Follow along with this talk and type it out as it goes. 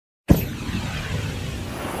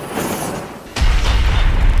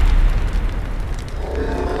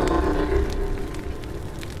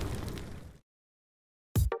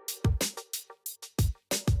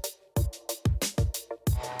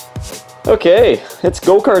Okay, it's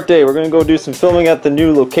go-kart day. We're gonna go do some filming at the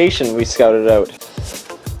new location we scouted out.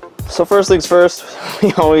 So first things first,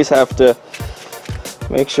 we always have to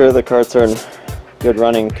make sure the karts are in good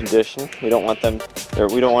running condition. We don't want them, or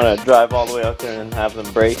we don't want to drive all the way out there and have them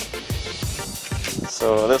break.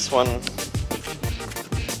 So this one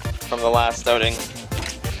from the last outing,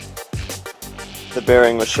 the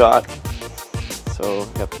bearing was shot. So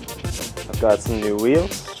yep, I've got some new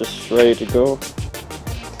wheels, just ready to go.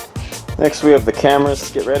 Next we have the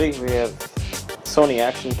cameras, get ready. We have Sony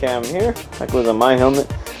action cam here, that goes on my helmet.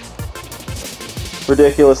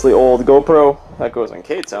 Ridiculously old GoPro, that goes on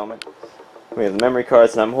Kate's helmet. We have the memory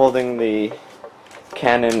cards, and I'm holding the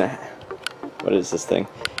Canon, what is this thing?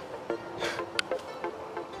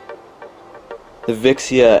 The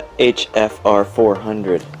Vixia HFR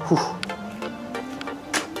 400.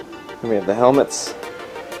 And we have the helmets,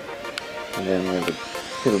 and then we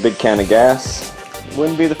have a big can of gas.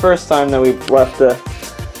 Wouldn't be the first time that we've left a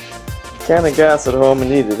can of gas at home and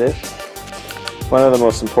needed it. One of the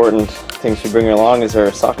most important things we bring along is our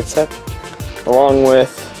socket set, along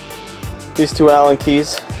with these two Allen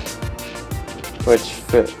keys, which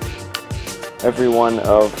fit every one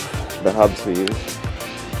of the hubs we use.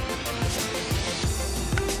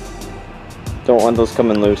 Don't want those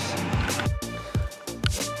coming loose.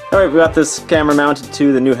 Alright, we got this camera mounted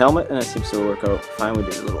to the new helmet, and it seems to work out fine. We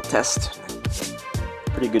did a little test.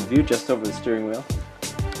 Pretty good view just over the steering wheel.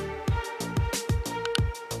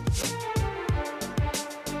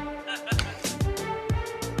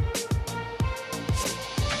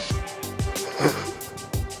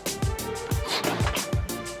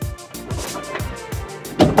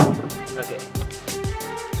 Okay.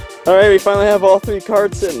 Alright, we finally have all three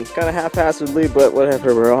karts in. Kind of haphazardly, but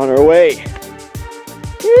whatever, we're on our way.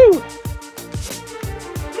 Woo!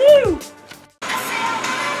 Woo!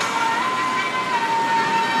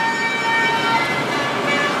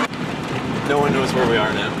 No one knows where we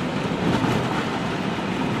are now.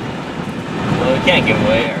 Well, we can't give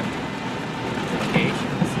away our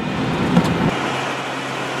locations.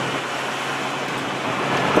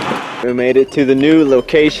 We made it to the new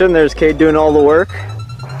location. There's Kate doing all the work.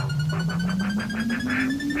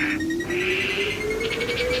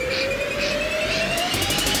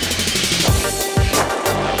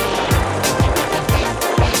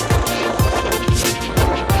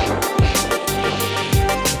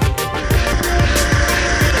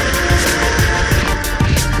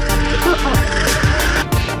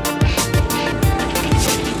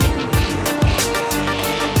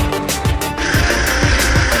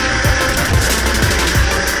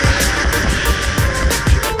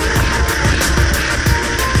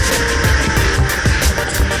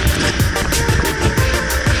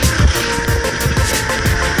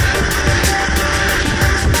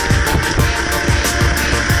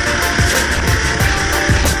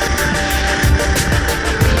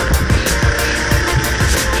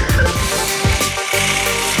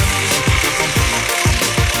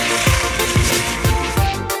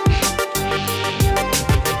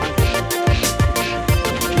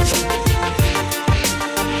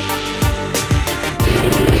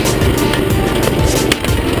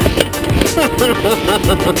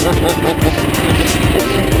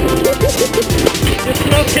 There's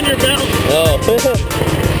smoke in your belt. Oh.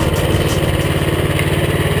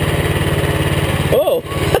 Oh.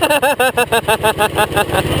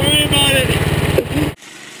 Don't worry about it.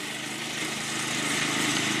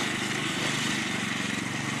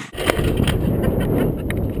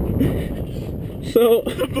 So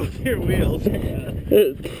both your wheels are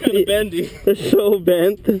kind of bendy. They're so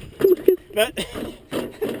bent. But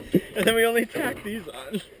and then we only tack these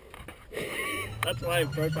on. That's why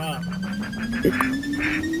it broke off.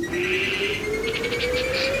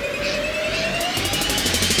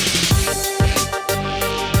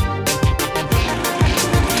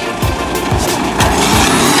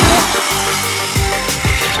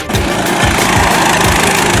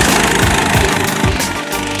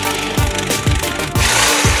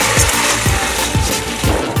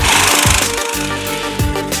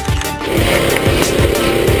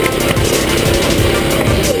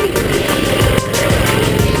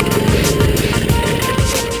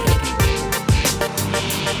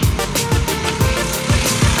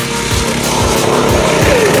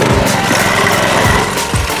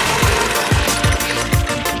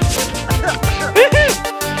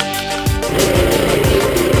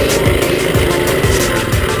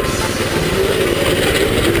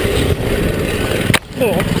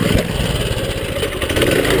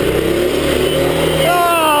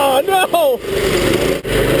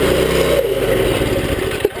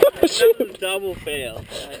 double fail.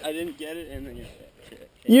 I didn't get it and then you shit.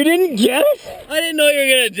 You didn't get it? I didn't know you were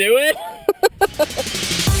gonna do it.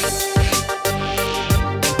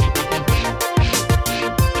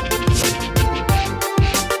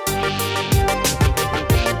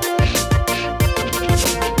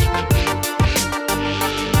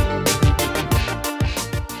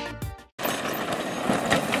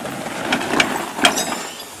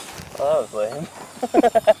 Well, that was lame.